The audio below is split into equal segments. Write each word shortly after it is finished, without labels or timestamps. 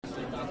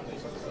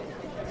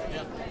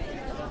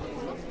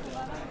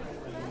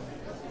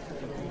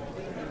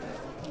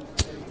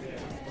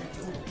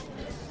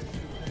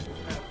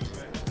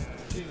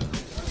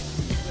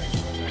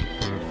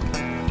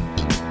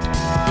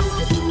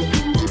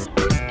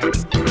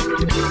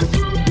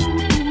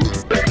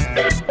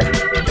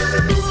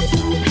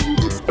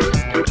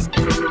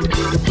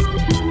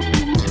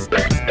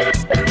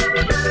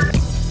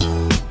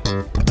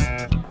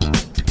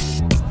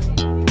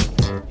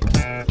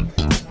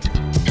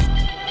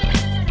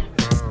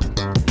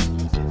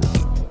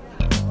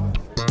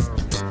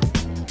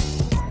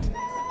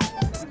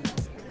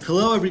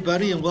Hello,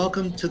 everybody, and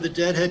welcome to the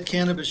Deadhead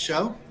Cannabis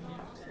Show.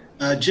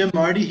 Jim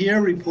Marty here,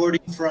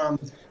 reporting from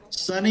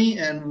sunny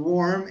and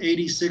warm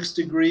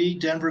 86-degree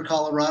Denver,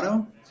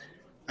 Colorado.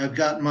 I've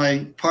got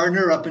my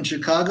partner up in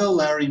Chicago,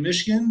 Larry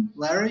Mishkin.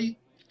 Larry?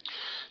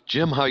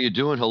 Jim, how you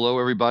doing? Hello,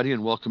 everybody,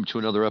 and welcome to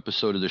another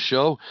episode of the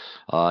show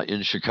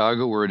in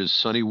Chicago, where it is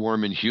sunny,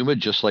 warm, and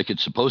humid, just like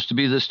it's supposed to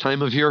be this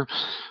time of year,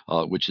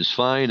 which is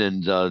fine,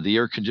 and the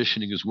air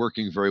conditioning is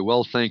working very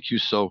well, thank you,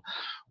 so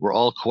we're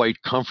all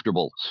quite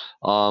comfortable.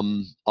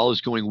 All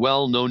is going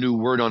well. No new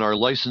word on our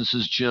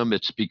licenses, Jim.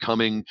 It's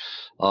becoming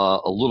a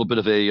little bit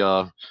of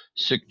a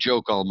sick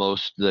joke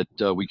almost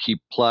that we keep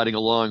plodding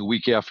along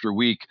week after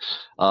week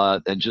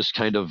and just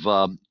kind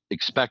of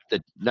expect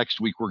that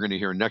next week we're going to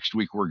hear, next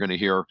week we're going to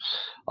hear,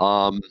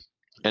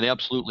 and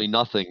absolutely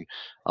nothing.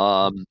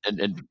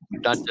 And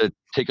not to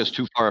take us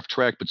too far off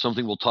track, but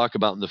something we'll talk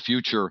about in the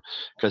future,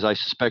 because I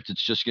suspect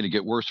it's just going to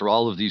get worse, are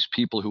all of these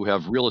people who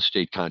have real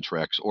estate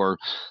contracts or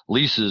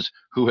leases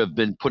who have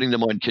been putting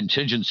them on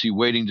contingency,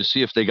 waiting to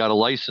see if they got a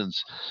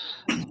license.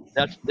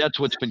 That's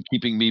what's been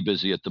keeping me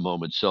busy at the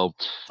moment. So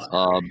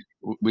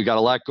we got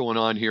a lot going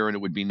on here, and it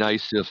would be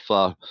nice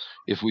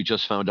if we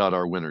just found out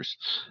our winners.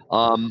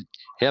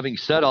 Having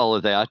said all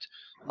of that,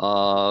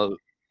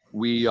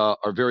 we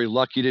are very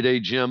lucky today,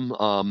 Jim.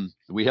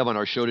 We have on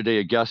our show today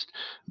a guest,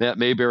 Matt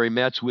Mayberry.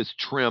 Matt's with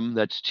Trym,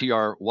 that's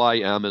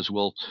TRYM, as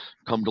we'll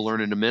come to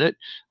learn in a minute.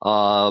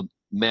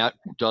 Matt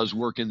does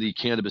work in the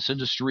cannabis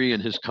industry,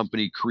 and his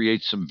company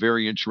creates some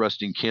very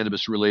interesting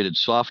cannabis-related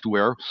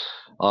software.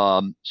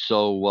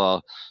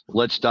 So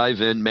let's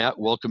dive in. Matt,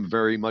 welcome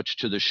very much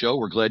to the show.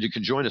 We're glad you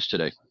can join us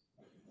today.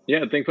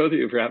 Yeah, thanks both of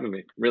you for having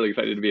me. Really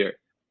excited to be here.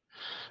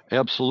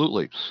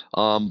 Absolutely.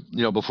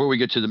 Before we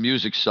get to the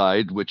music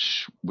side,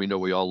 which we know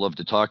we all love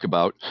to talk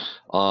about,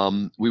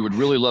 we would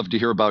really love to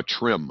hear about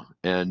Trym.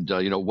 And,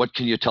 what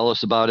can you tell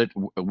us about it?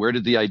 Where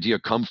did the idea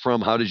come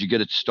from? How did you get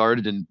it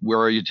started? And where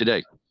are you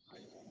today?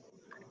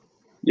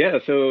 Yeah,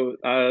 so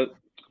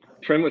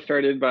Trym was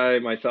started by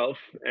myself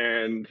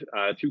and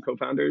two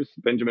co-founders,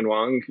 Benjamin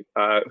Wong,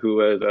 who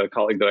was a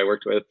colleague that I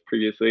worked with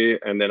previously,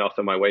 and then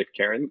also my wife,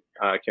 Karen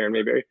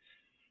Mayberry.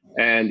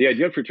 And the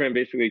idea for Trym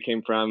basically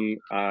came from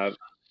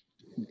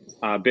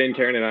Ben,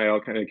 Karen, and I all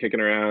kind of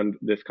kicking around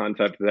this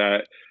concept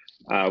that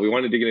we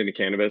wanted to get into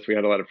cannabis. We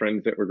had a lot of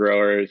friends that were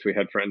growers. We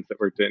had friends that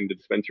worked in the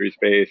dispensary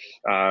space.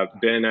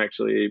 Ben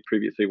actually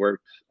previously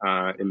worked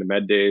in the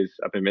med days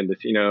up in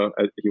Mendocino.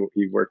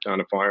 He worked on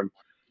a farm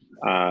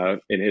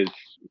in his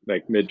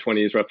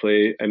mid-20s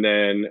roughly. And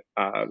then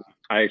I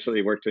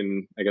actually worked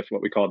in, I guess,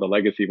 what we call the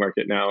legacy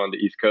market now on the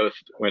East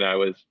Coast when I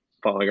was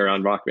following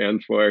around rock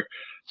bands for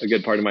a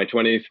good part of my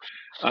 20s.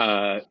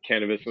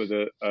 Cannabis was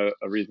a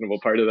reasonable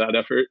part of that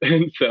effort.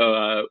 And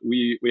so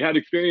we had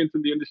experience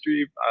in the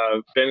industry.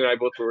 Ben and I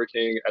both were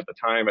working at the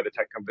time at a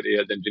tech company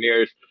as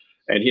engineers.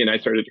 And he and I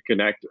started to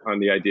connect on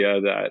the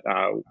idea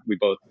that we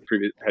both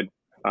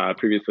had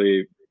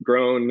previously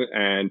grown,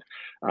 and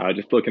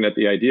just looking at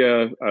the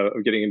idea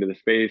of getting into the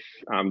space.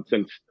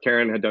 Since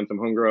Karen had done some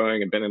home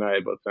growing and Ben and I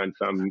had both done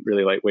some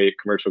really lightweight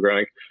commercial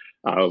growing,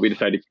 we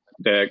decided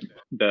that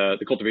the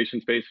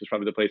cultivation space was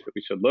probably the place that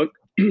we should look.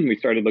 We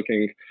started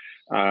looking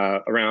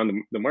around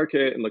the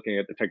market and looking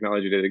at the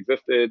technology that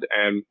existed.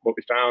 And what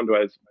we found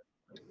was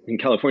in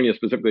California,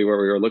 specifically where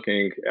we were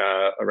looking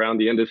around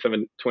the end of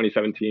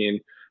 2017,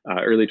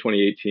 early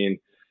 2018,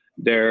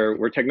 there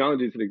were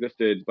technologies that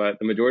existed, but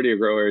the majority of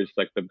growers,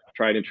 like the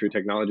tried and true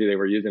technology they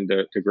were using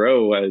to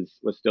grow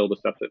was still the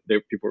stuff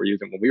that people were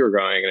using when we were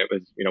growing. And it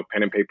was,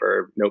 pen and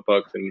paper,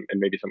 notebooks, and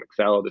maybe some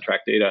Excel to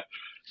track data.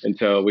 And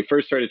so we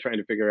first started trying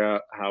to figure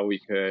out how we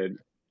could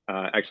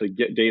actually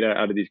get data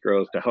out of these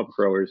grows to help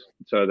growers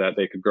so that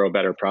they could grow a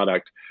better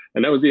product.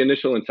 And that was the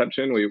initial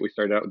inception. We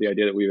started out with the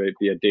idea that we would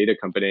be a data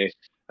company.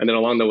 And then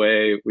along the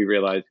way, we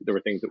realized there were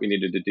things that we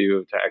needed to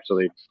do to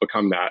actually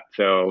become that.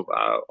 So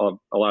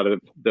a lot of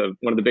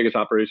one of the biggest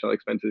operational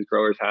expenses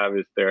growers have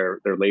is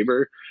their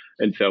labor.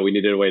 And so we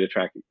needed a way to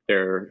track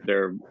their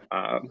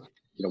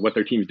what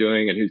their team's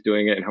doing and who's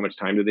doing it and how much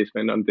time do they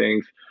spend on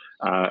things.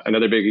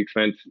 Another big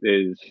expense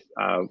is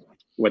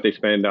what they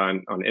spend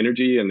on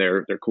energy and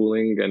their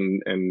cooling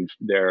and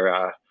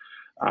their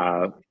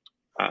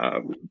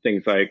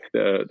things like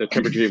the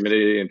temperature,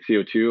 humidity, and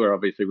CO2 are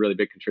obviously really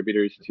big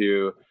contributors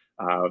to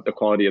the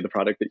quality of the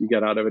product that you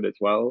get out of it as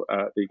well,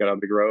 that you get out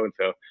of the grow. And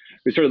so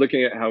we started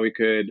looking at how we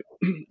could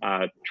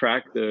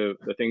track the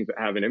things that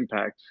have an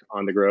impact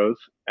on the grows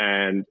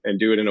and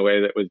do it in a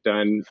way that was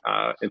done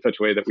in such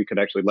a way that we could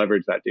actually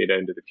leverage that data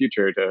into the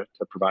future to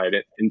provide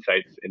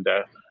insights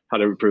into how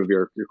to improve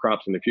your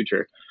crops in the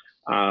future.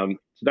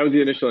 So that was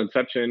the initial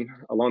inception.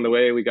 Along the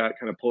way, we got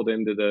kind of pulled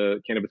into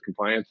the cannabis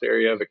compliance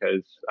area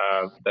because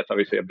that's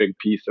obviously a big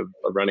piece of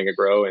running a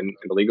grow in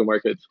the legal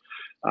markets.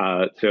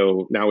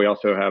 So now we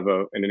also have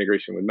an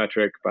integration with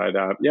Metric, but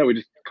yeah, we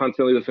just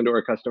constantly listen to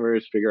our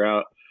customers, figure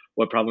out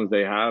what problems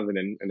they have, and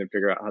then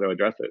figure out how to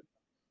address it.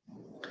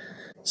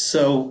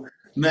 So,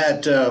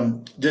 Matt,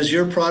 does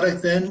your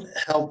product then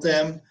help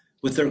them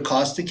with their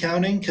cost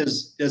accounting?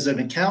 Because as an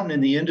accountant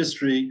in the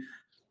industry,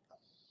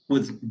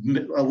 with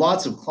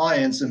lots of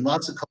clients and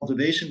lots of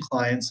cultivation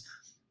clients,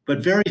 but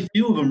very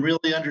few of them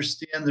really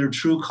understand their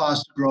true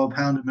cost to grow a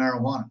pound of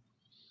marijuana.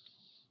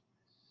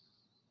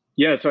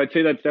 Yeah, so I'd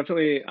say that's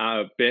definitely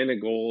been a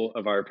goal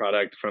of our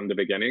product from the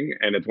beginning,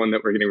 and it's one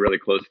that we're getting really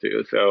close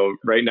to. So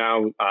right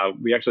now,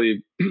 we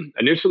actually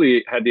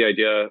initially had the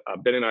idea,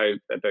 Ben and I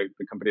at the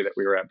company that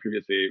we were at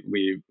previously,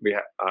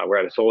 we're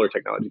at a solar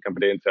technology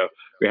company, and so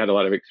we had a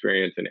lot of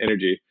experience in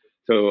energy.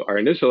 So our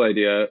initial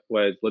idea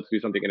was, let's do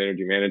something in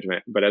energy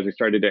management. But as we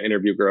started to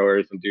interview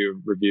growers and do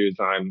reviews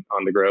on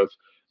the grows,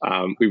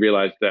 we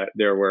realized that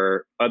there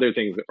were other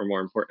things that were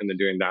more important than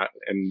doing that,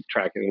 and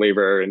tracking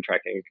labor and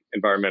tracking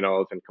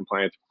environmentals and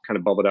compliance kind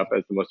of bubbled up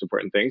as the most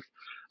important things.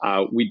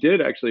 We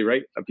did actually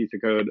write a piece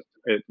of code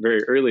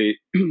very early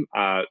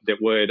that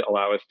would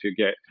allow us to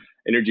get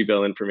energy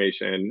bill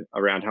information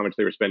around how much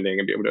they were spending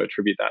and be able to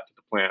attribute that to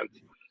the plants.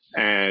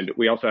 And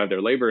we also have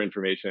their labor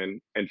information.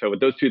 And so with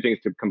those two things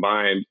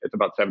combined, it's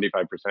about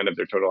 75% of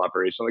their total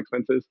operational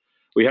expenses.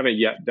 We haven't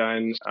yet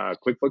done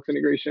QuickBooks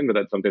integration, but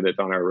that's something that's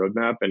on our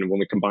roadmap. And when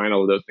we combine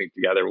all of those things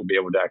together, we'll be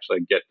able to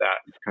actually get that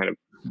kind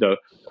of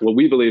what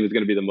we believe is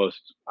going to be the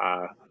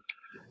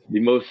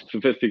most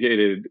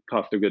sophisticated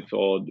cost of goods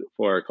sold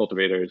for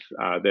cultivators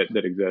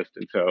that exist.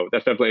 And so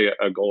that's definitely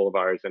a goal of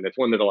ours. And it's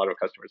one that a lot of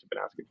customers have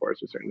been asking for.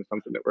 So certainly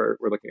something that we're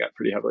looking at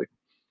pretty heavily.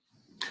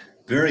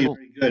 Very,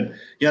 very good.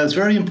 Yeah, it's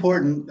very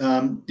important.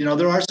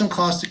 There are some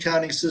cost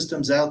accounting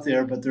systems out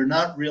there, but they're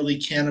not really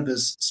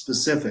cannabis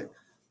specific.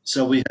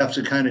 So we have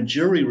to kind of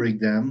jury rig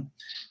them.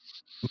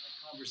 In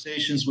my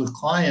conversations with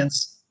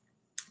clients,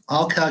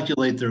 I'll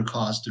calculate their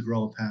cost to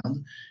grow a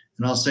pound.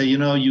 And I'll say,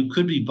 you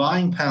could be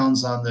buying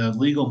pounds on the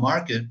legal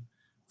market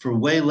for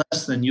way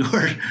less than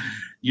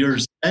you're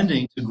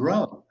spending to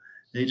grow.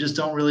 They just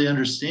don't really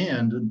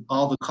understand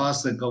all the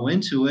costs that go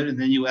into it. And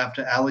then you have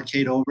to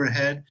allocate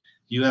overhead.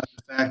 You have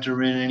to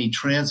factor in any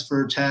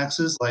transfer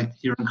taxes. Like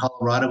here in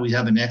Colorado, we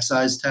have an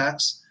excise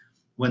tax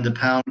when the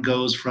pound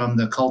goes from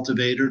the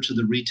cultivator to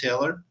the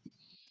retailer.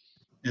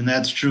 And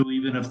that's true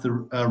even if the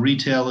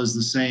retail is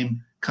the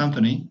same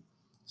company.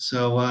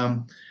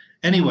 So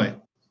anyway,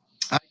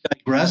 I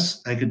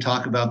digress. I could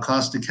talk about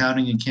cost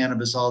accounting and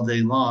cannabis all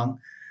day long.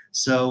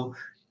 So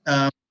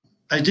I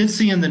did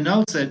see in the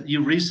notes that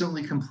you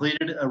recently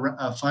completed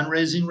a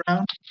fundraising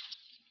round.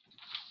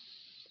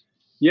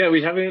 Yeah,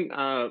 we haven't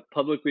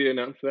publicly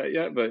announced that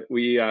yet, but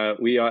we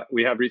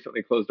have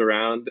recently closed a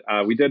round.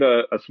 We did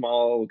a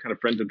small kind of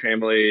friends and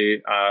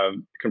family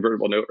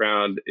convertible note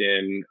round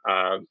in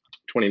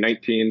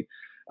 2019.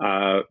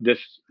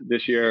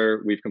 This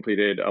year we've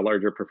completed a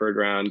larger preferred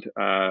round,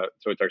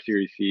 so it's our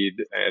Series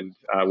Seed, and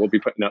we'll be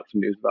putting out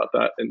some news about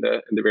that in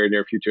the very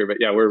near future. But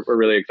yeah, we're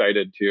really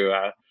excited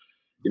to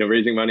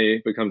raising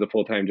money becomes a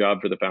full-time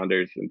job for the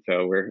founders, and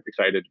so we're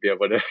excited to be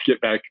able to get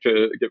back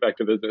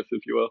to business,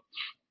 if you will.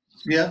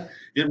 Yeah,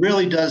 it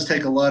really does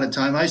take a lot of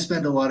time. I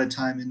spend a lot of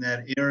time in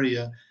that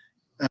area.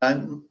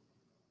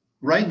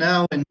 Right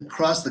now,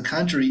 across the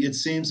country, it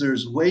seems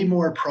there's way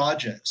more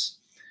projects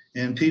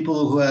and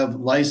people who have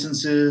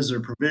licenses or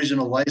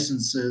provisional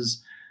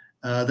licenses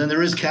than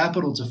there is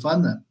capital to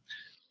fund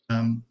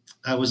them.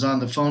 I was on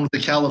the phone with a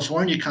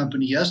California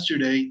company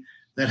yesterday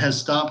that has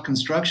stopped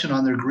construction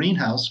on their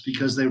greenhouse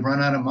because they've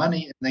run out of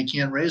money and they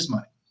can't raise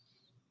money.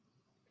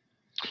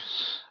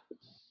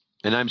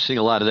 And I'm seeing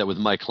a lot of that with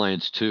my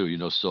clients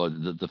too, so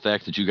the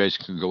fact that you guys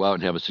can go out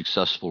and have a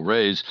successful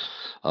raise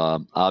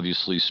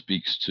obviously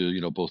speaks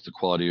to, both the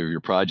quality of your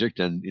project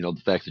and,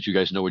 the fact that you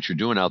guys know what you're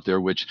doing out there,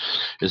 which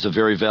is a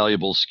very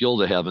valuable skill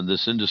to have in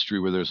this industry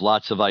where there's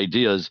lots of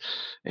ideas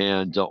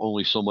and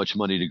only so much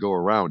money to go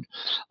around.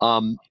 Now,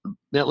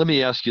 let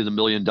me ask you the $1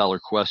 million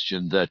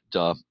question that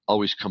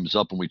always comes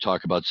up when we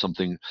talk about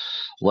something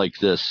like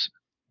this.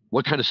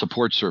 What kind of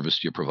support service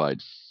do you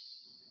provide?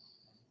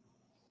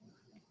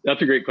 That's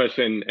a great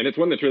question. And it's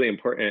one that's really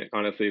important,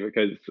 honestly,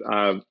 because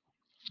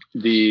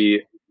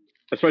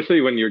especially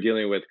when you're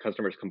dealing with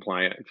customers'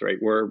 compliance, right?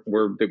 We're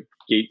the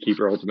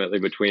gatekeeper ultimately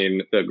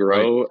between the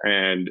grow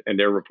and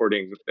their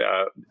reporting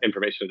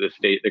information to the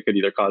state that could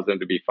either cause them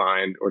to be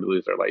fined or to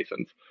lose their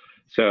license.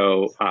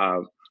 So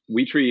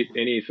we treat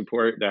any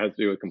support that has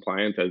to do with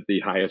compliance as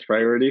the highest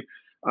priority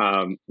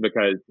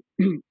because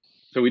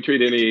so we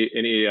treat any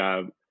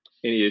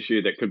any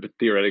issue that could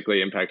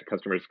theoretically impact a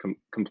customer's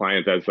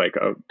compliance as like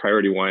a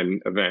priority one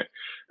event,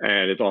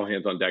 and it's all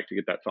hands on deck to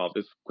get that solved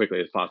as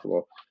quickly as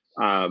possible.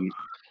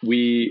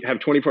 We have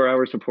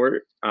 24-hour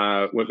support.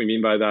 What we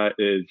mean by that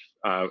is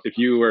if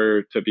you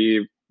were to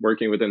be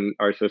working within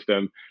our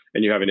system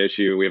and you have an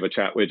issue, we have a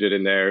chat widget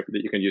in there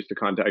that you can use to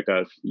contact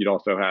us. You'd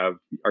also have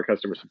our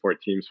customer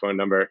support team's phone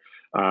number,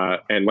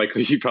 and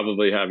likely you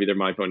probably have either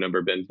my phone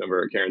number, Ben's number,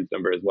 or Karen's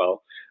number as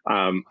well.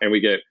 And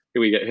we get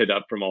hit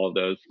up from all of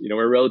those. You know,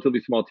 we're a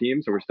relatively small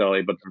team, so we're still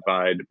able to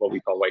provide what we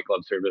call white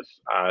glove service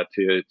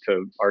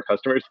to our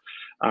customers.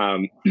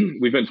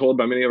 We've been told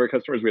by many of our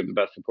customers we have the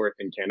best support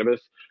in cannabis.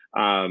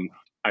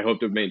 I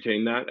hope to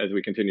maintain that as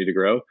we continue to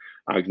grow,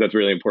 because that's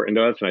really important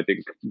to us. And I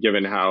think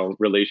given how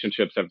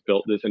relationships have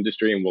built this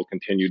industry and will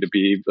continue to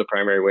be the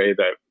primary way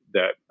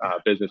that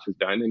business is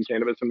done in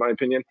cannabis, in my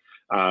opinion,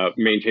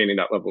 maintaining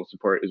that level of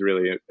support is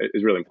really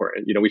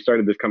important. You know, we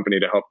started this company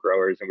to help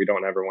growers, and we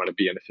don't ever want to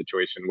be in a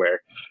situation where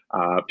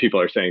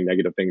people are saying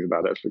negative things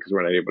about us because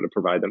we're not able to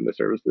provide them the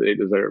service that they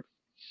deserve.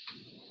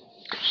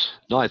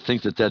 No, I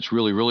think that that's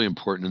really, really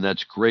important, and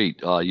that's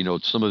great. You know,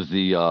 some of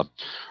the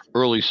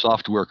early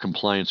software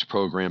compliance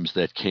programs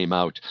that came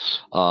out,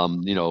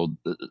 you know,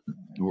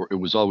 it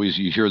was always,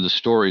 you hear the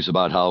stories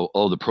about how,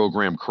 oh, the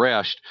program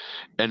crashed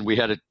and we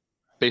had to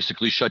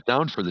basically shut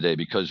down for the day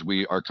because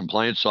our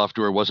compliance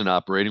software wasn't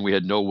operating. We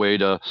had no way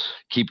to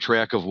keep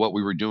track of what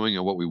we were doing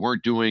and what we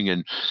weren't doing.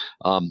 And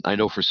I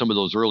know for some of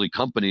those early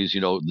companies, you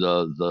know,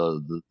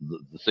 the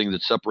thing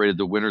that separated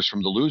the winners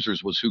from the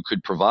losers was who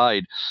could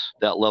provide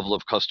that level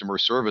of customer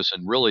service.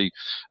 And really,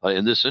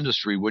 in this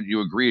industry, wouldn't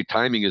you agree,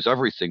 timing is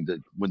everything?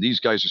 That when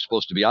these guys are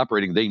supposed to be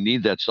operating, they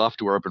need that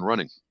software up and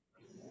running.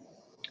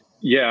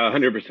 Yeah,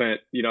 100%.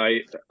 You know,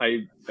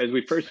 I as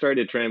we first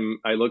started Trim,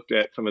 I looked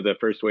at some of the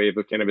first wave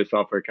of cannabis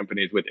software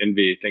companies with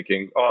envy,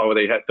 thinking, oh,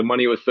 they had the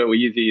money was so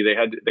easy, they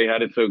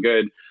had it so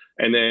good.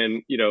 And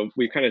then, you know,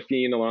 we've kind of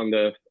seen along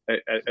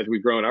as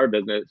we've grown our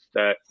business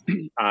that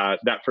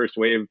that first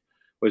wave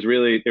was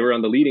really, they were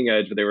on the leading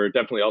edge, but they were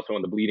definitely also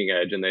on the bleeding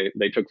edge, and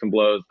they took some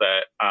blows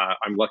that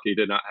I'm lucky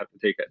to not have to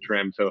take at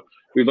Trim. So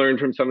we learned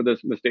from some of the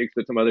mistakes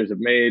that some others have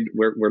made.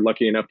 We're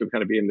lucky enough to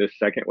kind of be in this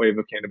second wave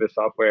of cannabis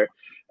software,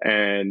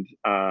 and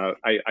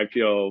I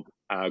feel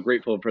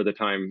grateful for the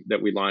time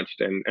that we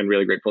launched, and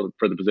really grateful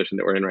for the position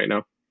that we're in right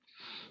now.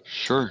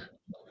 Sure.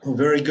 Well,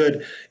 very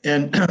good.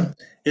 And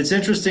it's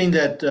interesting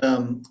that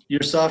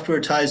your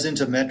software ties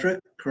into Metrc,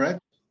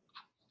 correct?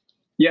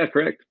 Yeah,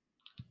 correct.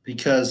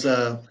 Because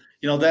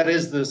you know, that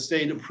is the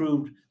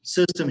state-approved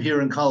system here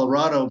in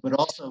Colorado, but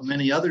also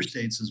many other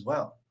states as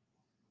well.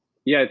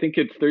 Yeah, I think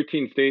it's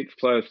 13 states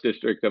plus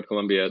District of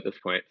Columbia at this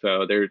point.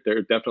 So they're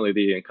definitely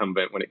the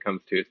incumbent when it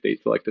comes to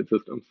state-selected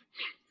systems.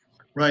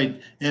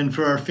 Right. And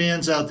for our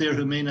fans out there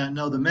who may not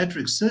know, the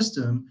Metrc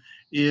system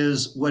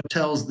is what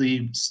tells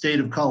the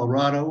state of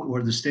Colorado,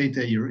 or the state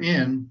that you're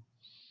in,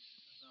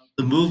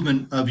 the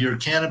movement of your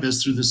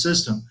cannabis through the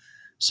system.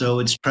 So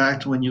it's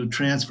tracked when you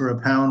transfer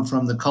a pound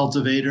from the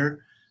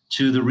cultivator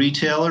to the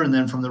retailer, and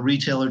then from the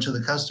retailer to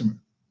the customer.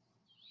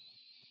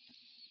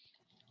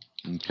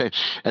 Okay.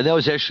 And that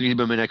was actually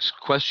my next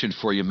question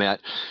for you, Matt.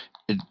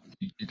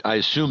 I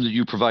assume that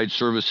you provide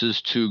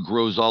services to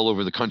grows all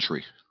over the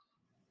country.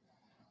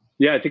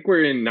 Yeah, I think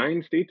we're in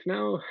 9 states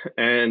now,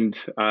 and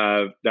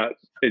that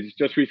is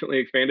just recently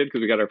expanded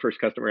because we got our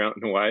first customer out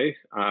in Hawaii.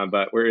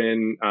 But we're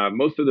in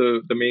most of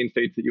the main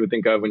states that you would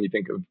think of when you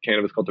think of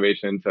cannabis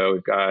cultivation. So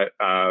we've got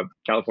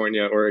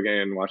California,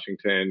 Oregon,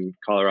 Washington,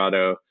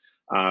 Colorado,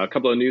 a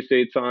couple of new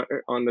states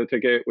on the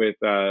ticket with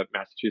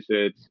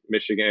Massachusetts,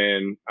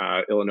 Michigan,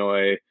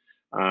 Illinois,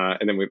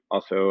 and then we've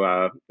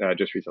also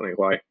just recently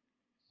Hawaii.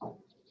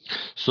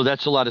 So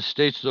that's a lot of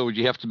states, though.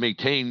 You have to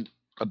maintain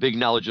a big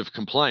knowledge of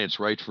compliance,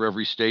 right, for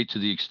every state, to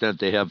the extent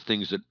they have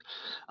things that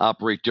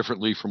operate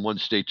differently from one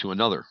state to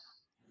another.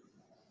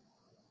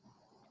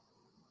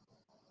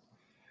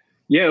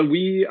 Yeah,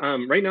 we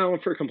right now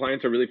for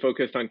compliance are really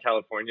focused on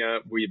California.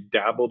 We've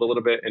dabbled a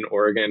little bit in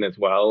Oregon as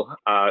well.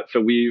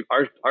 So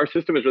our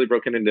system is really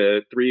broken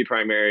into 3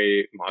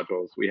 primary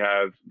modules. We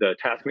have the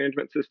task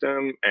management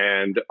system,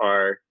 and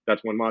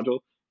that's one module.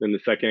 Then the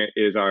second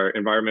is our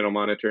environmental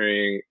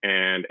monitoring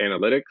and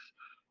analytics.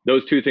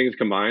 Those 2 things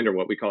combined are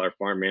what we call our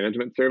farm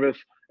management service.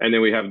 And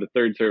then we have the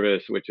third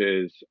service, which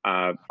is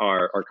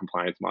our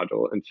compliance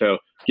module. And so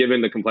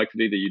given the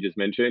complexity that you just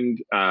mentioned,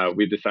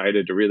 we've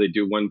decided to really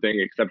do one thing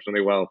exceptionally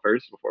well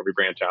first before we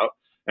branch out.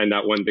 And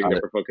that one thing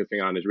that we're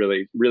focusing on is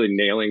really, really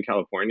nailing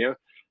California.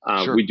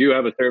 Sure. We do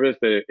have a service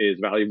that is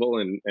valuable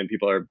and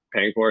people are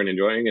paying for and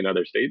enjoying in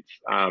other states.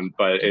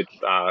 But it's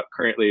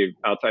currently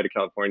outside of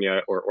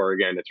California or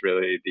Oregon, it's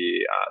really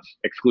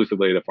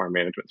exclusively the farm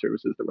management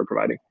services that we're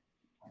providing.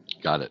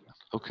 Got it.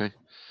 Okay.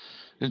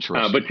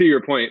 Interesting. But to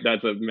your point,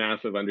 that's a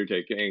massive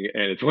undertaking,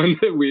 and it's one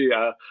that we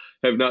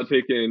have not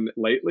taken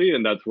lightly,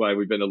 and that's why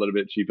we've been a little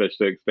bit sheepish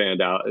to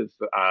expand out. Is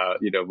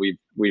you know, we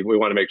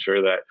want to make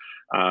sure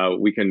that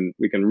we can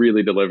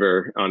really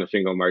deliver on a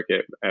single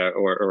market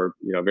or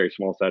you know, a very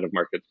small set of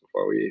markets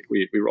before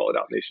we roll it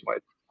out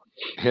nationwide.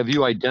 Have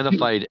you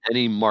identified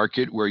any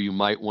market where you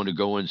might want to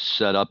go and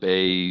set up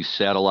a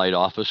satellite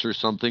office or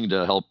something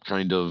to help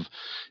kind of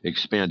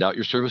expand out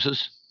your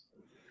services?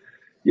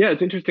 Yeah,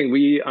 it's interesting.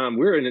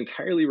 We're an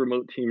entirely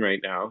remote team right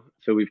now.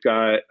 So we've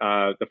got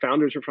the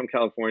founders are from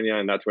California,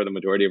 and that's where the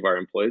majority of our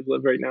employees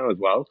live right now as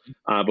well.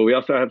 But we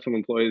also have some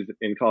employees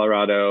in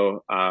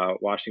Colorado,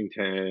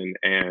 Washington,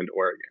 and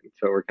Oregon.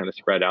 So we're kind of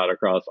spread out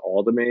across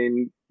all the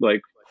main,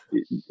 like,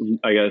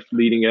 I guess,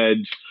 leading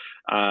edge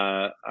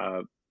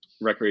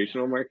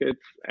recreational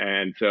markets.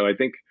 And so I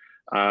think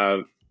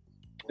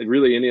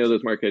really any of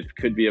those markets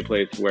could be a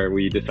place where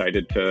we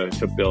decided to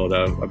build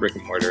a brick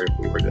and mortar if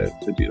we were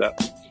to do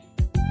that.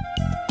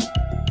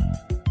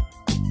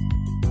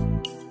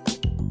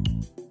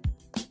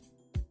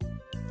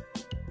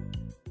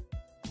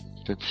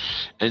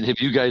 And have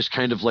you guys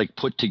kind of like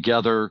put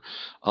together,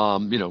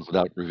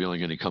 without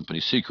revealing any company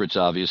secrets,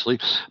 obviously,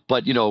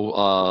 but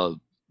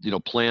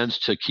plans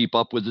to keep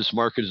up with this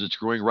market as it's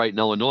growing? Right in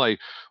Illinois,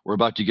 we're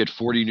about to get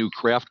 40 new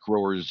craft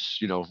growers,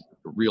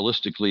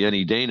 realistically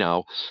any day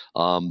now.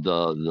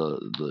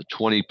 The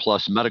 20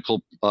 plus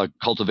medical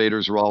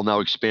cultivators are all now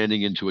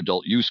expanding into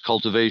adult use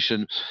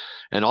cultivation,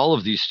 and all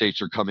of these states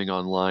are coming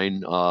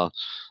online.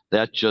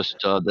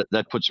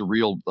 That puts a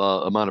real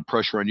amount of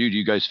pressure on you. Do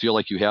you guys feel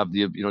like you have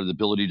the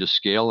ability to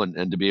scale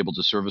and to be able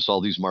to service all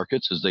these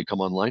markets as they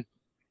come online?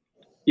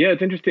 Yeah,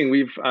 it's interesting.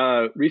 We've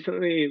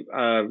recently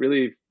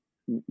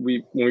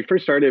when we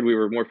first started, we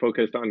were more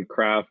focused on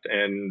craft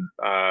and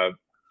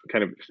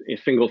kind of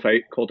single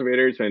site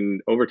cultivators.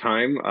 And over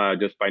time,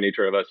 just by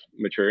nature of us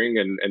maturing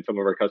and some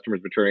of our customers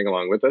maturing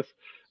along with us,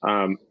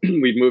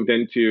 we've moved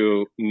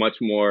into much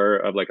more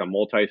of like a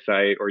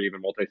multi-site or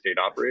even multi-state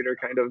operator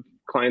kind of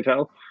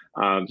clientele.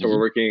 So we're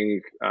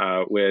working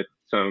with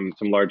some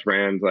large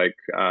brands like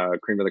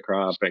Cream of the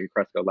Crop and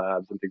Cresco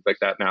Labs and things like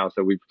that now.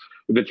 So we've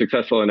been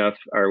successful enough,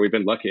 or we've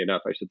been lucky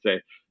enough, I should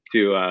say,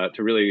 to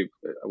really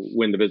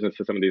win the business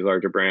to some of these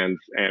larger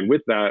brands. And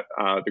with that,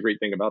 the great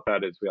thing about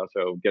that is we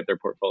also get their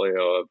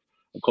portfolio of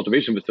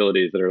cultivation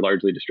facilities that are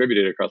largely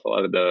distributed across a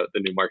lot of the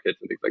new markets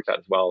and things like that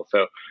as well.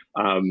 So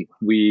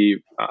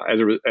we, as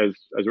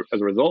a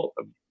result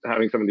of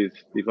having some of these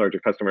larger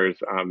customers,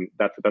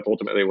 that's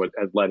ultimately what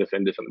has led us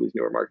into some of these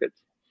newer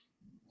markets.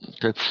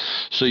 Okay,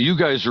 so you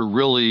guys are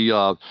really,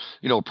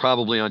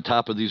 probably on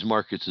top of these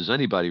markets as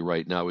anybody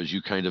right now, as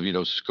you kind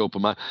of, scope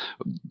them out.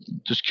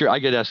 Just curious, I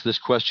get asked this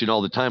question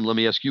all the time. Let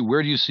me ask you,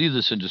 where do you see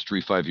this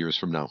industry 5 years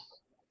from now?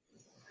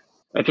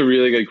 That's a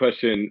really good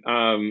question.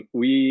 All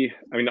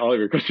of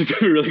your questions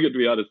are really good, to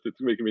be honest. It's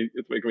making me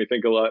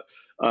think a lot.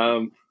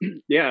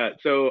 Yeah,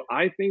 so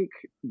I think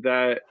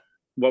that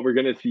what we're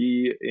going to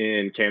see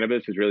in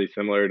cannabis is really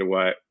similar to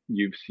what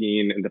you've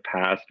seen in the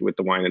past with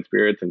the wine and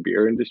spirits and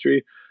beer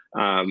industry.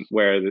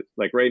 Where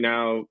like right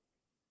now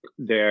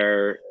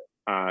there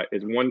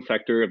is one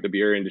sector of the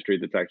beer industry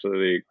that's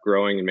actually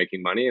growing and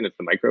making money, and it's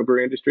the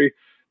microbrewery industry.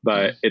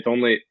 But it's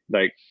only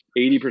like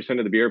 80%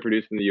 of the beer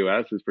produced in the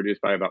US is produced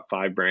by about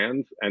 5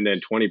 brands, and then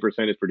 20%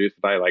 is produced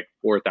by like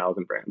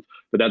 4,000 brands.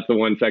 But that's the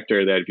one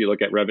sector that if you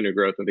look at revenue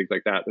growth and things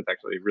like that, that's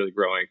actually really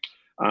growing.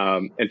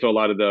 And so a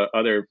lot of the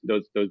other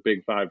those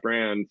big 5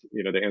 brands,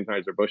 the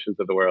Anheuser-Busch's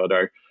of the world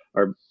are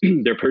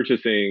they're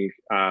purchasing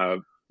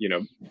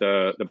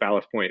the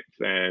Ballast Points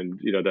and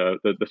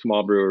the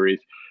small breweries,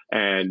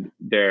 and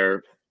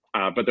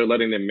but they're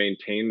letting them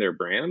maintain their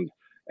brand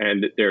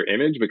and their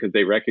image because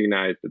they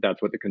recognize that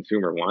that's what the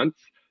consumer wants.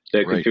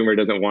 The consumer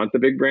doesn't want the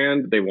big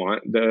brand; they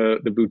want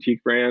the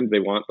boutique brand. They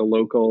want the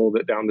local,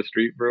 down the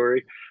street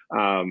brewery.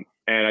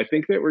 And I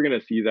think that we're going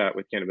to see that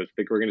with cannabis. I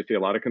think we're going to see a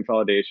lot of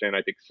consolidation.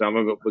 I think some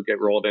of it will get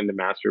rolled into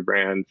master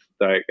brands,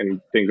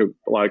 and things.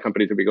 A lot of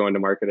companies will be going to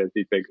market as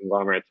these big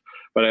conglomerates.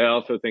 But I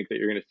also think that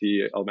you're going to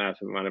see a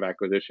massive amount of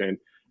acquisition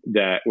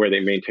where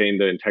they maintain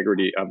the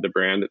integrity of the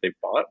brand that they've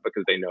bought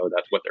because they know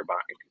that's what they're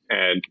buying.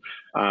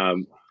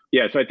 And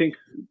so I think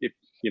if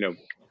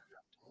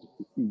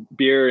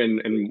beer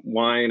and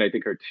wine, I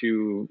think, are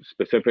too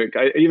specific.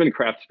 Even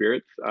craft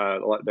spirits,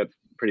 that's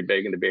pretty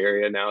big in the Bay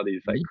Area now.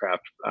 These like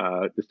craft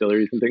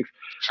distilleries and things.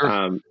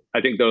 Sure.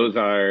 I think those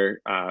are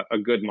a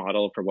good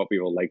model for what we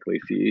will likely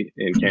see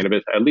in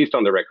cannabis, at least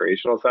on the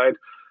recreational side.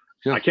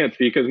 Yeah. I can't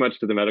speak as much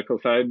to the medical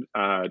side,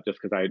 just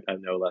because I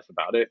know less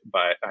about it.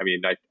 But I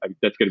mean,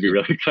 that's going to be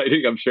really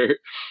exciting, I'm sure.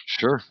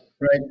 Sure.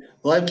 Right.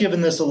 Well, I've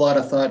given this a lot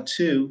of thought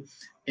too,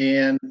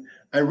 and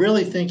I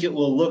really think it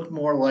will look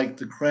more like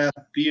the craft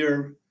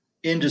beer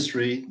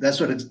industry. That's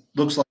what it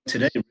looks like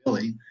today,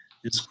 really.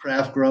 It's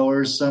craft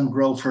growers. Some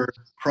grow for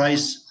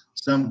price,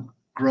 some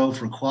grow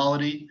for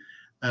quality.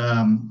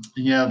 And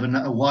you have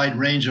a wide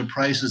range of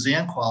prices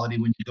and quality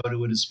when you go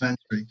to a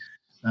dispensary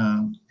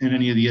in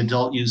any of the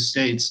adult use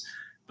states.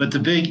 But the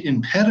big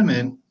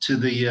impediment to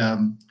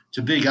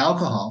big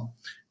alcohol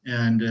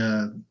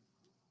and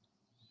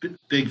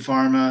big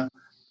pharma,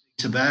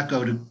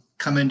 tobacco to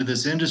come into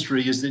this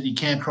industry is that you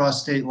can't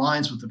cross state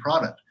lines with the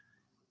product.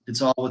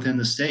 It's all within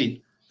the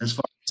state as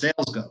far as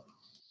sales go.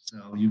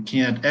 So you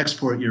can't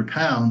export your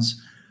pounds.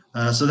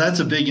 So that's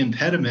a big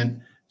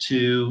impediment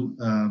to,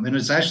 and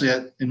it's actually,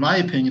 in my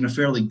opinion, a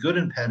fairly good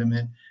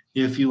impediment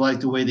if you like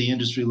the way the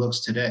industry looks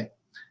today.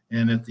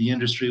 And if the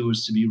industry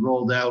was to be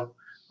rolled out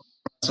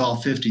across all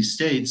 50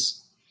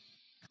 states,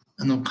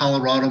 and the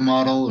Colorado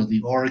model or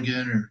the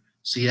Oregon or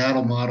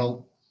Seattle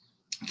model,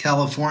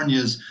 California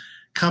is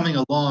coming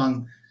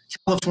along.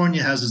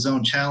 California has its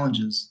own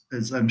challenges,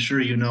 as I'm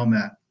sure you know,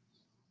 Matt.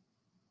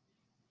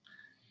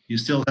 You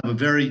still have a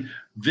very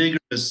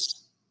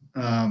vigorous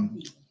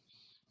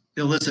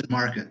illicit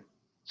market.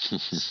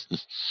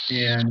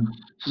 And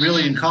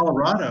really in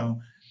Colorado,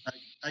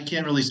 I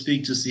can't really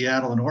speak to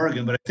Seattle and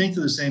Oregon, but I think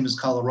they're the same as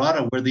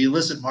Colorado, where the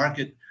illicit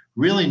market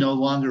really no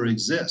longer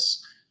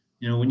exists.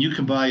 You know, when you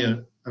can buy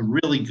a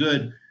really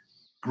good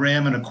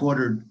gram and a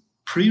quarter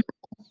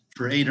pre-roll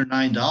for $8 or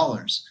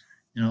 $9,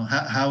 you know,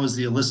 how is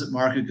the illicit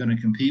market going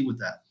to compete with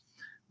that?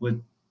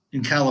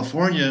 In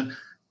California,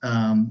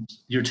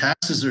 your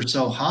taxes are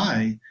so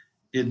high,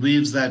 it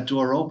leaves that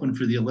door open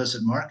for the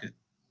illicit market.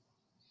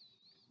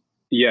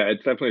 Yeah,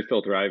 it's definitely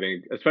still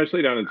thriving,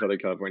 especially down in Southern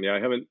California.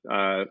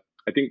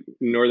 I think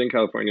Northern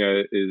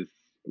California is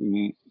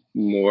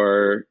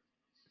more,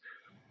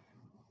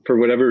 for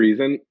whatever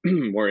reason,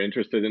 more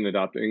interested in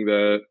adopting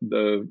the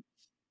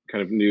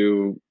kind of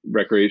new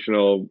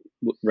recreational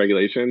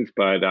regulations.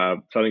 But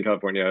Southern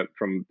California,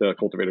 from the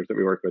cultivators that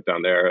we work with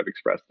down there, have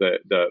expressed that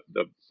the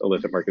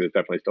illicit market is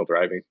definitely still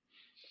thriving.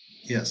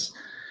 Yes.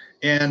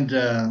 And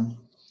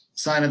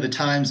sign of the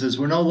times is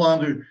we're no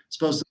longer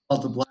supposed to call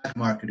it the black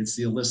market. It's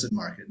the illicit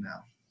market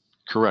now.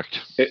 Correct.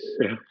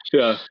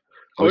 Yeah.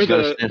 Or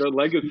the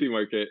legacy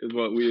market is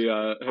what we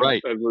have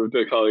moved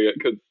to calling it,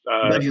 because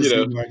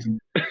legacy market.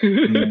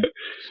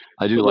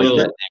 I do like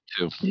that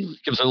name too.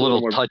 Gives a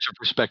little touch of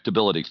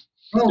respectability.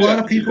 Well, a lot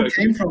of people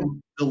came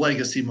from the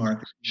legacy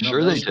market.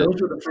 Sure, they did. Those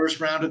were the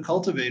first round of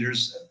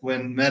cultivators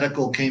when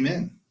medical came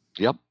in.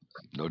 Yep,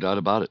 no doubt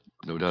about it.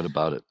 No doubt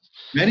about it.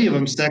 Many of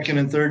them second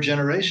and third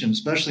generation,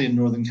 especially in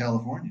Northern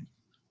California.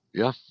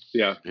 Yeah,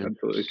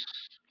 absolutely.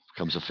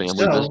 Becomes a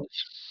family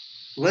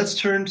business. Let's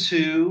turn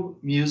to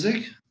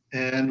music,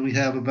 and we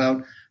have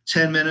about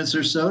 10 minutes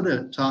or so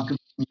to talk about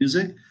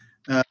music.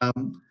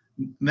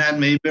 Matt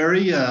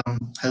Mayberry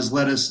has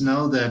let us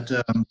know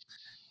that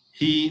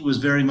he was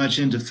very much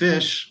into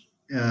Phish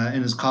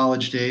in his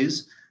college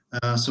days.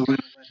 So we're going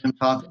to let him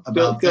talk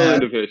about still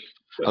that. Into Phish.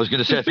 I was going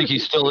to say, I think he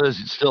still is.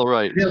 It's still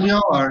right. Yeah, we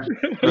all are.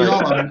 We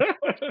all are.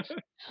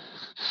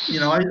 You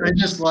know, I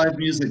miss live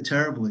music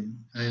terribly.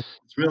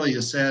 It's really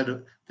a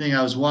sad thing.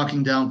 I was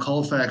walking down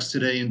Colfax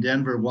today in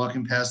Denver,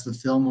 walking past the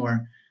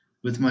Fillmore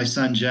with my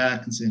son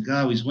Jack, and saying,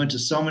 God, we went to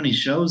so many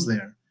shows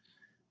there.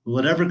 Will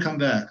it ever come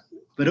back?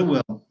 But it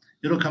will.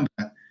 It'll come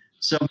back.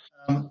 So,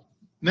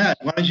 Matt,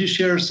 why don't you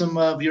share some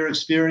of your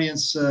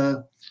experience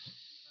on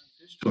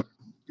Phish tour?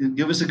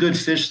 Give us a good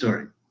Phish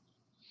story.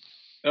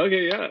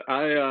 Okay, yeah.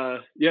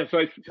 So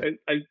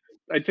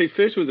I'd say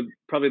Phish was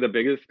probably the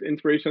biggest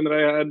inspiration that I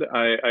had.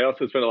 I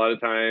also spent a lot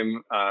of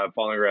time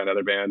following around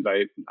other bands.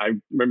 I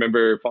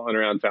remember following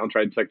around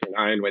Soundtried Sector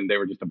 9 when they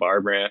were just a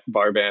bar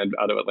band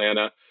out of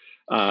Atlanta.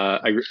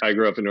 I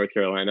grew up in North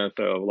Carolina,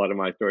 so a lot of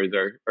my stories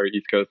are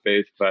East Coast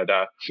based. But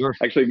sure.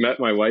 I actually met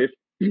my wife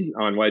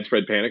on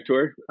Widespread Panic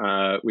tour.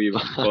 We've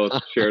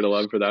both shared a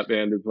love for that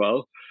band as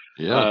well.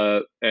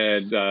 Yeah.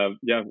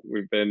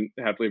 We've been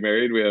happily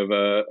married. We have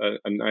a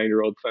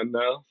 9-year-old son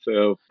now.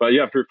 So, but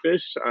yeah, for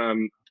Phish,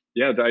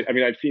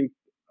 I've seen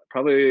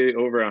probably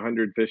over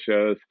 100 Phish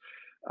shows.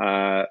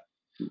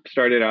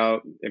 Started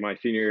out in my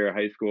senior year of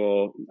high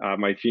school.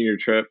 My senior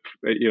trip,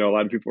 a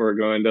lot of people were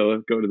going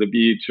to go to the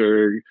beach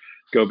or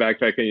go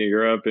backpacking in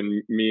Europe,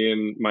 and me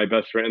and my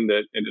best friend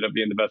that ended up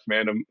being the best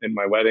man in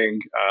my wedding,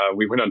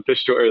 we went on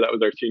Phish tour. That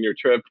was our senior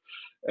trip,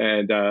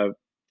 and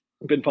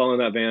been following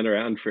that band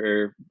around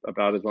for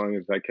about as long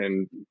as I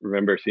can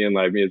remember seeing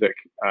live music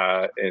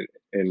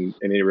in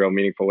any real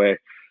meaningful way.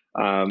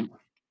 I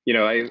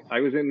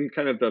was in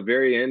kind of the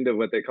very end of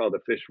what they call the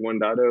Phish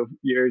 1.0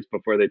 years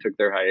before they took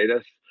their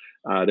hiatus,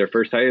 their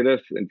first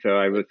hiatus. And so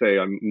I would say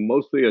I'm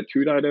mostly a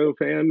 2.0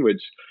 fan,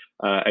 which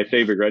I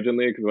say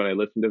begrudgingly, because when I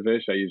listen to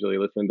Phish, I usually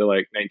listen to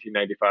like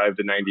 1995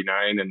 to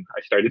 99, and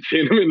I started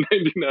seeing them in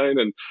 99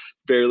 and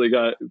barely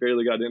got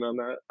in on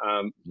that.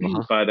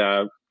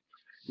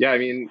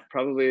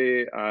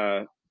 Probably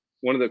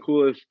one of the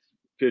coolest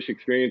Phish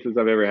experiences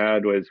I've ever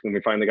had was when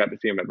we finally got to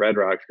see them at Red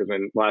Rocks, because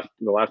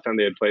the last time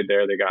they had played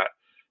there, they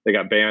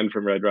got banned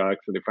from Red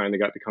Rocks, so they finally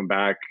got to come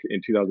back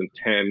in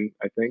 2010,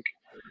 I think.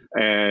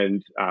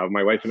 And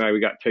my wife and I, we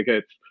got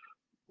tickets.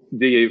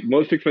 The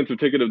most expensive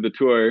ticket of the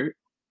tour,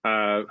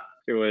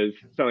 it was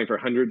selling for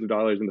hundreds of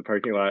dollars in the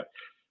parking lot.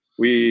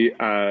 We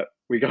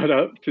got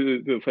up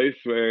to the place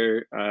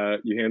where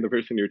you hand the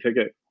person your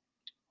ticket.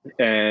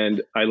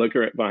 And I look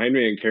behind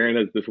me, and Karen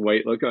has this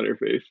white look on her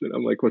face, and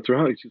I'm like, "What's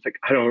wrong?" And she's like,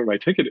 "I don't know where my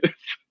ticket is."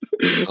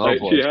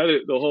 She had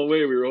it the whole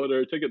way. We were holding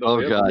her ticket the whole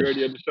way. We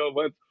already had to show up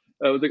once.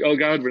 I was like, "Oh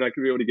God, we're not going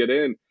to be able to get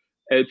in."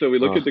 And so we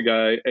look Oh, at the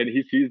guy and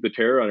he sees the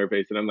terror on our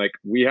face. And I'm like,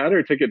 we had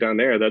our ticket down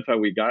there. That's how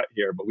we got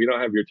here, but we don't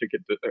have your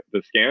ticket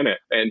to scan it.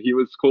 And he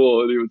was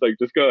cool. And he was like,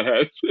 just go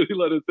ahead. And he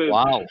let us in.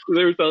 wow. So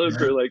they were selling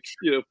for like,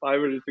 $500,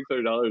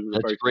 $600 in the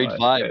That's parking great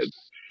lot. vibes.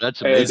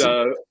 That's And,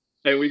 amazing.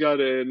 and we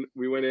got in,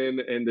 we went in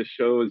and the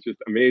show was just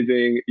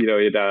amazing.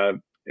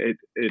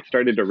 It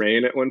started to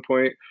rain at one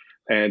point.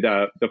 And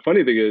the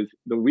funny thing is,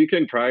 the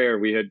weekend prior,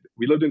 we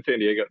lived in San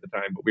Diego at the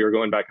time, but we were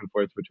going back and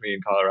forth between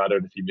Colorado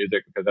to see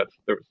music because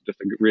there was just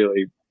a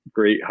really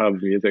great hub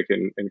of music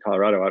in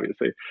Colorado,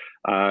 obviously.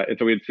 And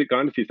so we had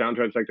gone to see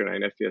Soundtribe Sector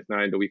 9,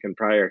 STS9 the weekend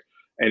prior,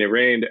 and it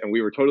rained, and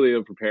we were totally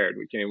ill prepared.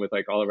 We came with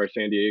like all of our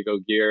San Diego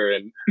gear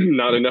and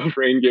not enough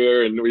rain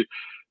gear, and we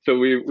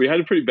had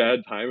a pretty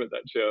bad time at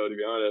that show, to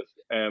be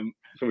honest.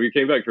 So we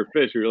came back for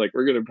Phish. We were like,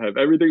 we're going to have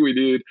everything we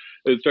need.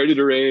 It started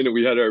to rain, and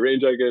we had our rain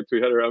jackets,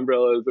 we had our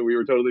umbrellas, and we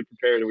were totally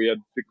prepared. And we had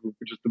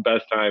just the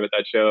best time at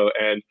that show.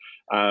 And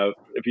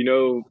if you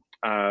know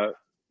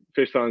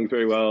Phish songs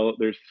very well,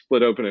 there's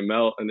Split Open and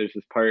Melt, and there's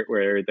this part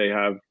where they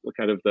have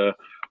kind of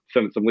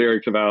some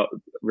lyrics about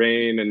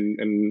rain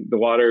and the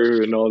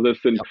water and all of this,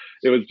 and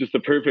it was just a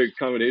perfect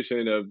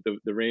combination of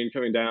the rain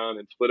coming down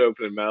and Split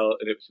Open and Melt,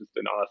 and it was just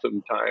an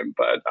awesome time.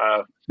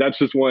 But that's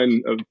just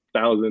one of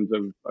thousands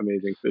of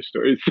amazing Phish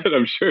stories that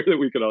I'm sure that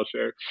we could all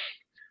share.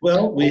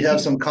 Well, we have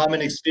some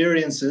common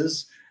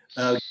experiences.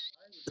 At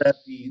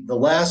the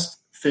last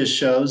Phish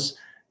shows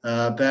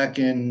back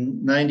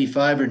in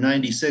 95 or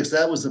 96,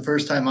 that was the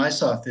first time I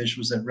saw Phish,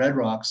 was at Red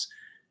Rocks.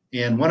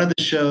 And one of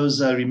the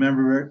shows I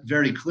remember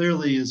very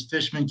clearly is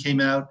Fishman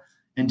came out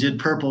and did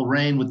Purple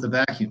Rain with the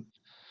vacuum.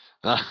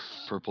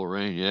 Purple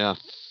Rain, yeah.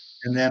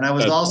 And then I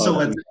was That's also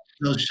awesome. at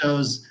those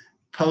shows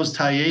post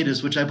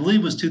hiatus, which I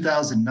believe was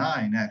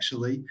 2009,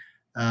 actually.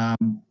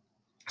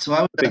 So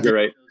I think you're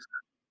right.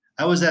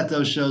 I was at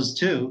those shows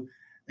too.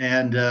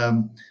 And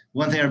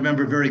one thing I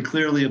remember very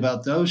clearly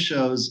about those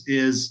shows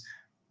is,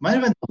 might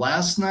have been the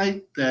last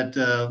night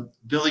that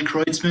Billy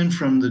Kreutzmann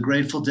from the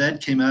Grateful Dead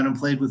came out and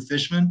played with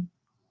Fishman.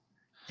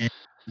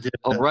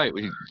 Right.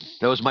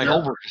 That was my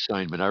homework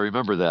assignment. I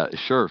remember that.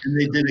 Sure. And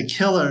they did a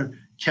killer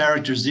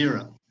Character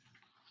Zero.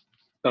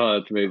 Oh,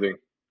 that's amazing.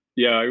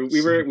 Yeah,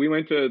 we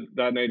went to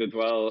that night as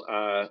well.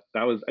 I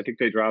think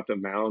they dropped a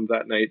Mound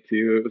that night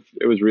too.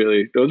 Those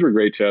were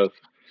great shows.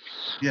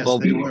 Yes, Well,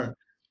 they were.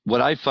 What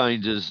I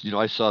find is,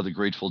 I saw the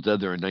Grateful Dead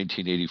there in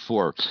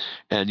 1984,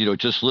 and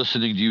just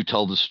listening to you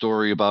tell the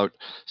story about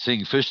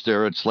seeing Phish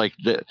there, it's like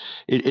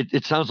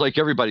it sounds like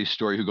everybody's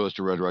story who goes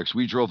to Red Rocks.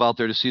 We drove out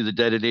there to see the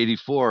Dead in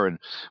 '84, and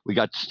we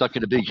got stuck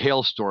in a big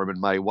hailstorm,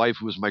 and my wife,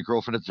 who was my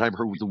girlfriend at the time,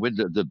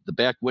 the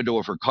back window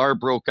of her car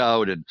broke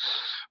out, and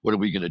what are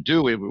we going to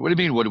do? What do you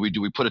mean? What do we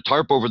do? We put a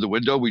tarp over the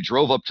window. We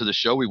drove up to the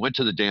show. We went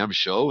to the damn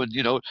show, and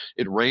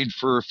it rained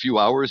for a few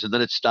hours, and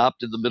then it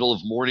stopped in the middle of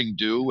morning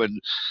dew,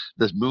 and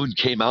the moon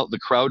came out, and the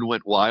crowd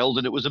went wild,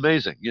 and it was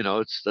amazing.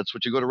 That's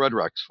what you go to Red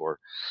Rocks for.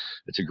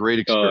 It's a great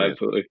experience. Oh,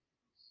 absolutely.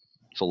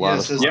 It's a lot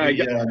of fun.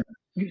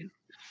 Yeah.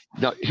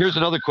 Now, here's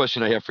another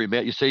question I have for you,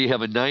 Matt. You say you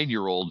have a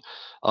 9-year-old.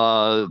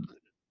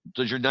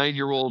 Does your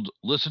 9-year-old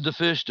listen to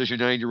Phish? Does your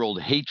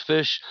 9-year-old hate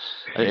Phish?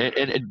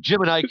 And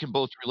Jim and I can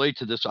both relate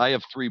to this. I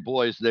have 3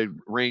 boys. They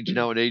range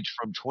now in age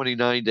from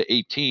 29 to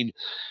 18.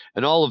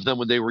 And all of them,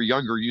 when they were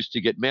younger, used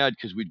to get mad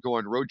because we'd go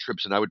on road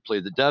trips and I would play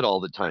the Dead all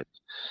the time.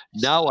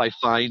 Now I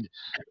find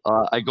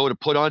I go to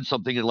put on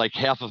something and like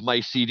half of my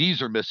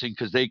CDs are missing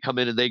because they come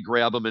in and they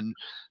grab them and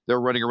they're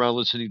running around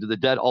listening to the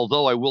Dead.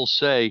 Although I will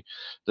say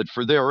that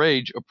for their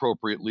age,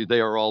 appropriately,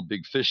 they are all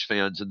big Phish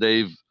fans, and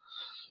they've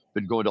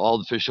been going to all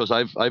the Phish shows.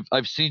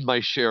 I've seen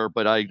my share,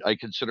 but I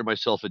consider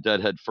myself a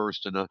Deadhead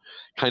first and a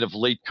kind of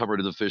late comer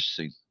to the Phish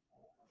scene.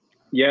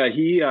 Yeah,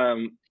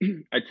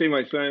 I'd say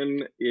my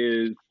son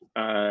is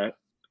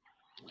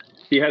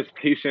he has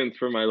patience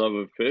for my love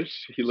of Phish.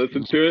 He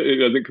listens to it. He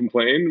doesn't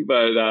complain,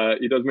 but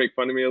he does make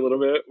fun of me a little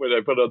bit when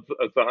I put on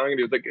a song, and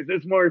he was like, "Is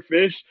this more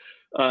Phish?"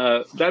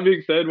 That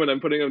being said, when I'm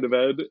putting him to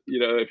bed,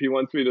 if he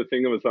wants me to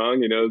sing him a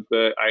song, he knows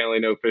that I only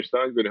know Phish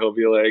songs, and he'll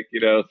be like,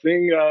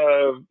 sing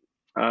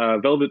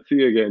Velvet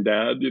Sea again,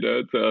 Dad.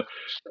 So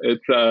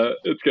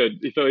it's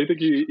good. So I think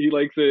he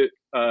likes it,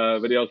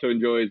 but he also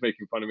enjoys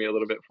making fun of me a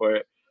little bit for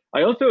it. I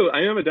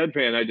am a Dead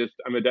fan.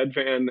 I'm a Dead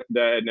fan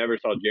that never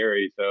saw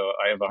Jerry, so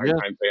I have a hard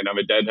time saying I'm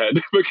a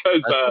Deadhead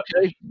because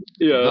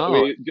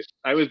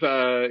I was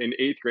in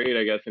 8th grade,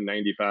 I guess, in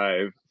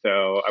 '95,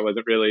 so I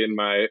wasn't really in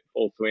my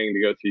full swing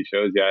to go see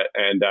shows yet,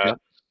 and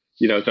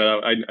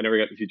so I never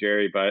got to see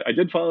Jerry, but I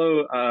did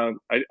follow.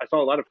 I saw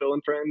a lot of Phil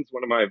and Friends.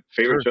 One of my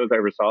favorite shows I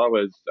ever saw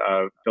was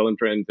Phil and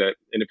Friends at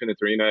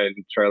Independence Arena in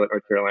Charlotte,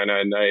 North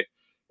Carolina, and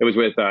it was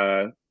with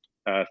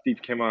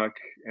Steve Kimmock,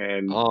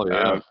 and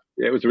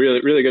it was really,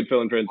 really good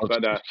Phil and Friends.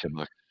 But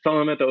saw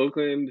him at the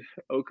Oakland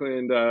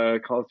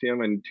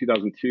Coliseum in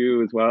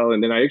 2002 as well,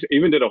 and then I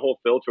even did a whole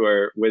Phil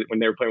tour when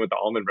they were playing with the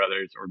Allman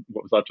Brothers, or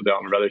what was left of the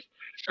Allman Brothers,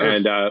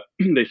 and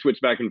they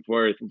switched back and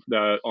forth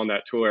on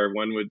that tour.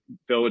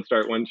 Phil would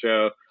start one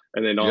show,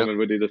 and then Allman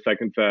would do the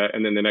second set,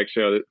 and then the next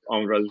show,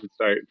 Allman Brothers would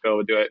start, Phil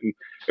would do it, and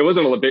it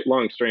wasn't a big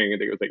long string. I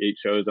think it was like 8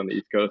 shows on the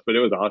East Coast, but it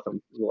was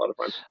awesome. It was a lot of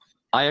fun.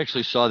 I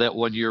actually saw that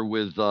one year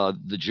with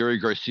the Jerry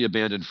Garcia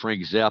Band and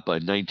Frank Zappa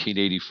in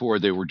 1984.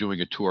 They were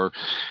doing a tour,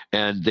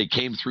 and they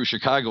came through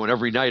Chicago, and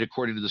every night,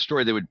 according to the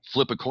story, they would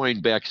flip a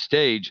coin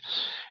backstage.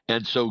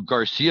 And so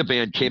Garcia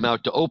Band came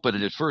out to open,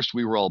 and at first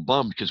we were all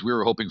bummed because we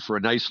were hoping for a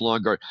nice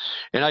long guard.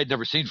 And I'd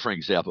never seen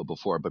Frank Zappa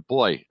before, but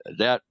boy,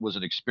 that was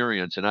an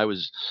experience. And I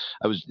was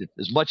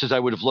as much as I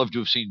would have loved to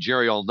have seen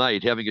Jerry all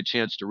night, having a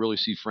chance to really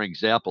see Frank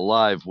Zappa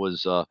live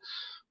was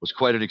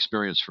quite an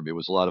experience for me. It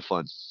was a lot of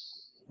fun.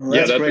 Well,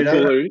 that's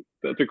great.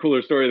 That's a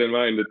cooler story than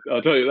mine.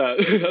 I'll tell you that.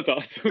 That's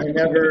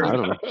awesome. I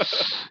don't know.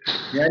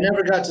 Yeah, I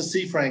never got to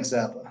see Frank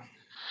Zappa.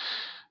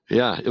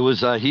 Yeah, it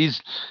was,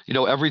 he's,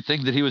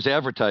 everything that he was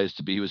advertised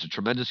to be. He was a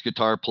tremendous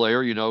guitar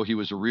player. He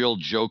was a real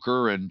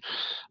joker and,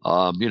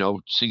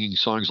 singing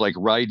songs like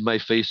Ride My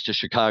Face to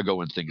Chicago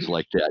and things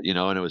like that,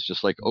 and it was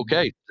just like,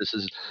 okay,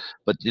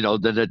 but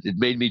then it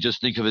made me just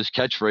think of his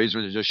catchphrase,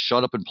 when just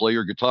shut up and play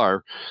your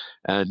guitar.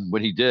 And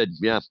when he did,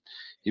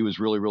 he was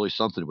really, really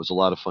something. It was a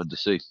lot of fun to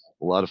see.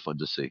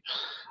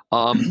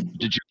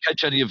 Did you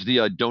catch any of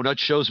the donut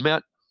shows,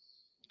 Matt?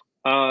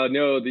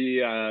 No,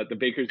 the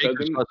Baker's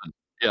Dozen.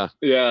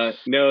 Yeah.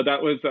 No,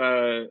 that was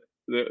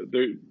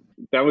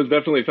that was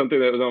definitely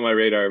something that was on my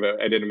radar, but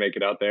I didn't make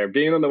it out there.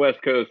 Being on the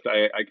West Coast,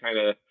 I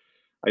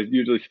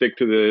usually stick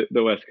to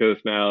the West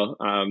Coast now.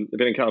 I've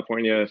been in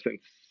California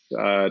since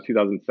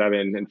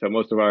 2007, and so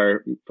most of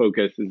our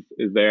focus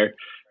is there.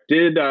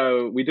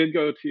 We did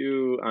go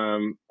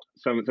to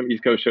some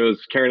East Coast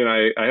shows. Karen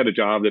and I had a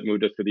job that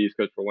moved us to the East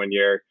Coast for 1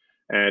 year.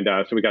 And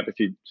so we got to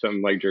see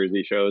some like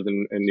Jersey shows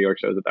and New York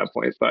shows at that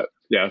point. But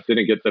yeah,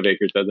 didn't get the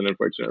Baker's Dozen,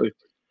 unfortunately.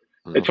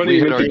 It's funny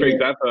you mentioned Frank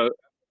Zappa.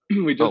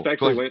 We just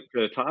actually went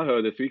to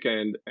Tahoe this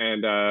weekend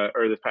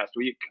or this past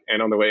week.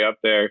 And on the way up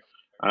there,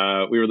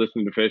 we were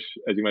listening to Phish,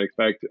 as you might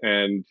expect.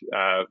 And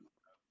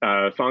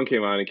a song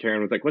came on and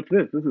Karen was like, "What's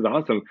this? This is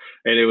awesome."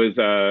 And it was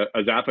a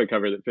Zappa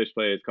cover that Phish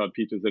plays called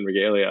Peaches and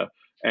Regalia.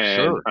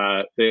 And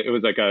it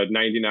was like a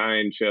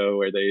 99 show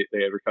where they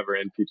had recover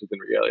in Peaches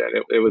and Regalia.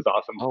 And it was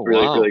awesome.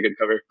 Really good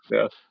cover.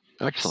 Yeah.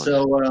 Excellent.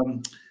 So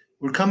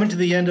we're coming to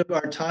the end of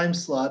our time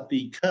slot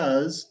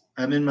because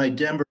I'm in my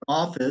Denver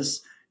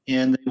office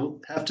and they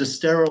will have to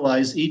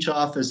sterilize each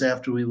office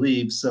after we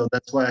leave. So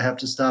that's why I have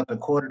to stop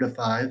at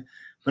 4:45.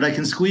 But I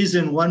can squeeze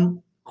in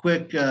one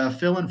quick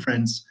Phil and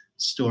Friends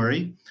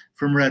story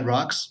from Red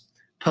Rocks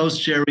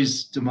post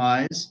Jerry's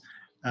demise.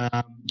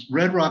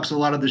 Red Rocks, a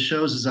lot of the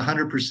shows is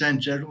 100%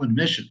 general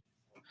admission.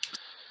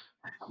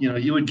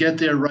 You would get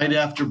there right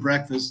after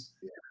breakfast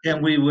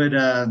and we would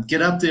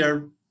get up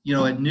there,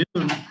 at noon,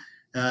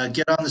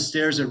 get on the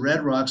stairs at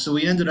Red Rocks. So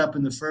we ended up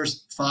in the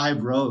first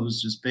 5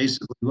 rows, just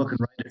basically looking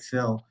right at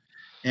Phil.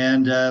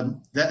 And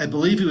I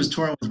believe he was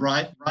touring with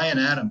Ryan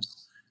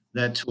Adams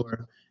that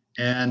tour.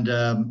 And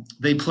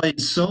they played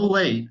so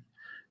late,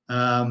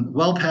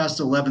 well past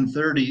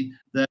 11:30,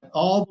 that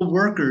all the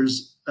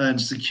workers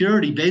and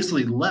security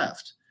basically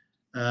left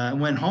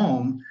and went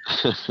home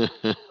for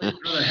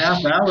a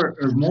half hour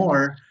or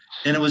more.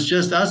 And it was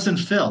just us and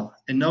Phil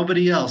and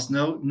nobody else.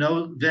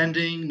 No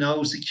vending,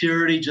 no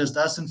security, just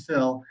us and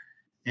Phil.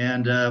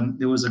 And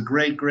it was a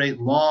great,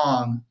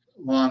 long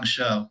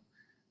show.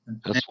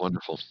 That's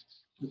wonderful.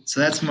 So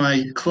that's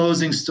my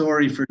closing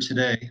story for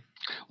today.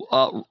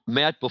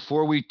 Matt,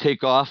 before we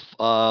take off,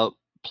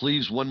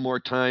 please one more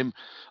time,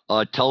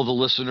 tell the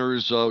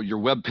listeners your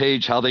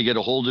webpage, how they get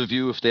a hold of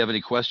you. If they have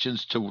any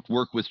questions to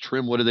work with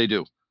Trim, what do they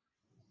do?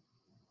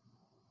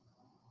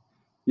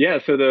 Yeah,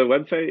 so the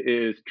website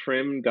is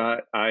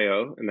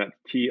trym.io, and that's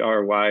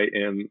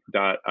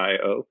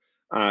TRYM.io.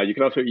 You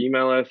can also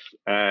email us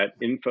at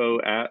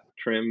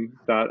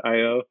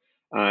info@trym.io,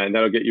 and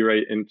that'll get you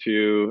right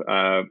into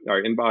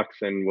our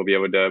inbox, and we'll be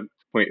able to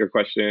point your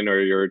question or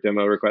your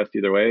demo request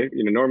either way.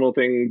 Normal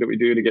thing that we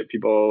do to get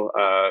people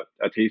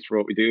a taste for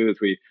what we do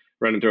is we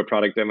run into a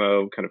product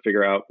demo, kind of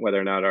figure out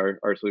whether or not our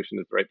solution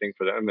is the right thing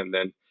for them, and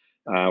then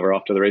we're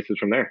off to the races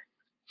from there.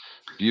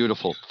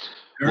 Beautiful.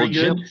 Very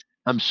good. Jim,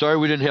 I'm sorry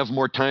we didn't have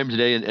more time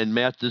today. And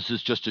Matt, this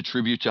is just a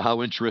tribute to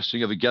how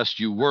interesting of a guest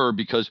you were,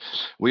 because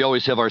we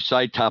always have our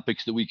side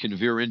topics that we can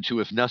veer into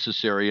if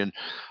necessary. And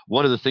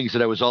one of the things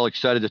that I was all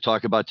excited to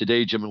talk about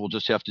today, Jim, and we'll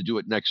just have to do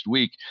it next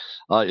week,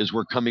 is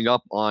we're coming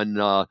up on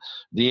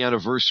the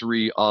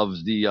anniversary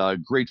of the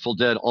Grateful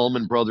Dead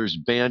Allman Brothers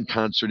band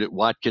concert at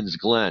Watkins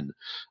Glen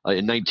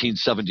in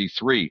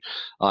 1973.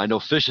 I know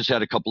Phish has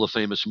had a couple of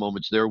famous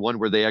moments there, one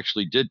where they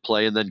actually did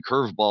play, and then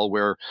Curveball,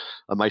 where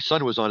my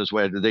son was on his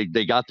way.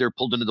 They got there,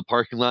 pulled into the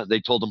parking lot, and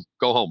they told him,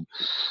 go home.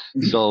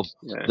 So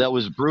that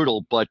was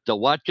brutal. But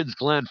Watkins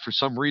Glen, for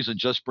some reason,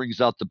 just brings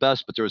out the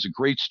best. But there was a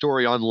great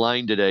story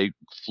online today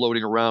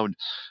floating around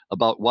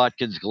about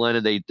Watkins Glen,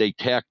 and they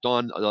tacked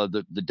on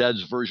the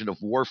Dead's version of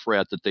Wharf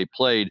Rat that they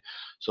played.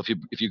 So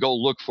if you go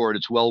look for it,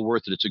 it's well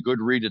worth it. It's a good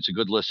read. It's a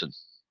good listen.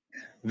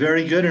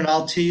 Very good. And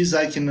I'll tease,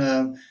 I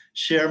can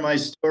share my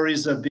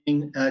stories of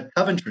being at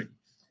Coventry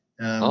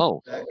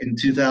back in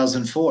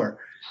 2004.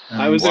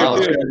 I was Wow.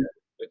 there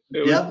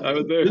too. I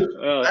was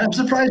there. I'm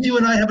surprised you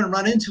and I haven't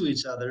run into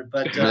each other,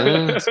 but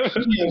it's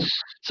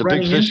a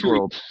big fish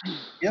world.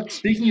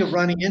 Speaking of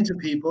running into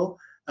people,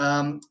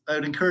 I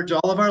would encourage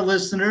all of our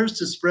listeners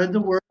to spread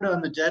the word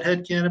on the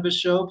Deadhead Cannabis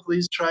Show.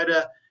 Please try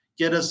to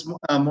get us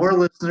more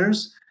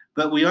listeners.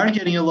 But we are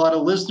getting a lot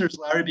of listeners,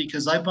 Larry,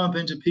 because I bump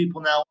into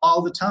people now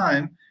all the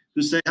time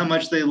who say how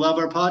much they love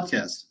our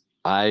podcast.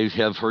 I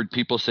have heard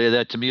people say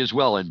that to me as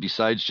well, and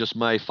besides just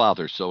my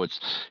father. So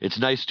it's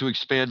nice to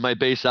expand my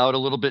base out a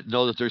little bit and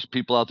know that there's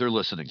people out there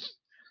listening.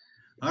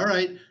 All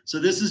right. So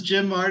this is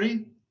Jim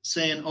Marty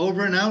saying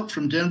over and out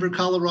from Denver,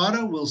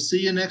 Colorado. We'll see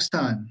you next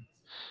time.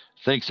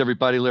 Thanks,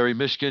 everybody. Larry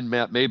Mishkin,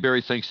 Matt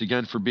Mayberry, thanks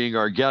again for being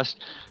our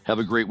guest. Have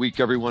a great week,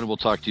 everyone. We'll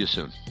talk to you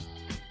soon.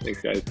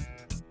 Thanks, guys.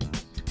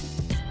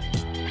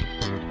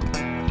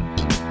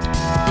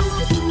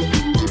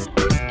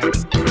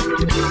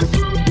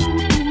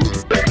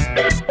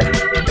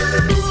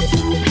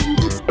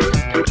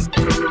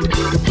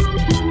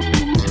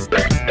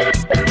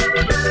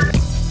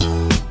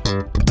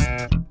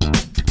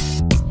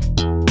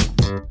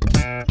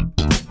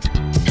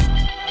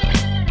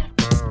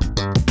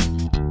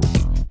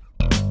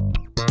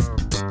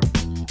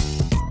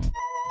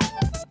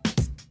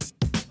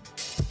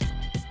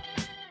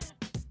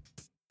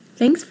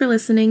 Thanks for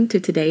listening to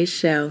today's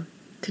show.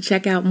 To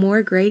check out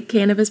more great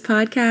cannabis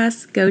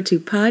podcasts, go to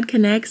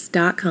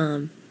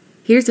podconnects.com.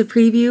 Here's a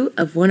preview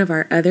of one of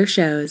our other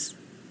shows.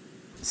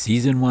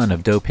 Season 1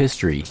 of Dope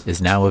History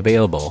is now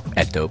available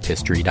at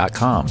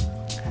dopehistory.com.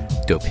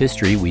 Dope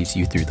History weaves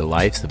you through the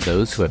lives of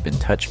those who have been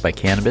touched by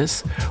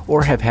cannabis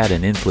or have had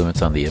an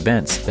influence on the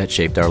events that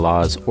shaped our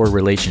laws or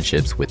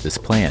relationships with this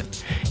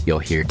plant. You'll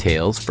hear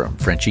tales from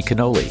Frenchie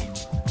Cannoli,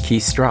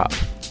 Keith Strop,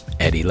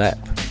 Eddie Lepp,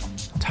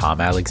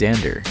 Tom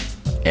Alexander,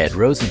 Ed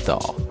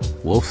Rosenthal,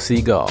 Wolf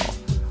Seagal,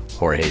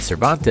 Jorge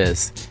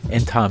Cervantes,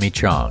 and Tommy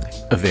Chong.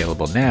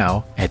 Available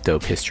now at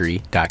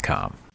dopehistory.com.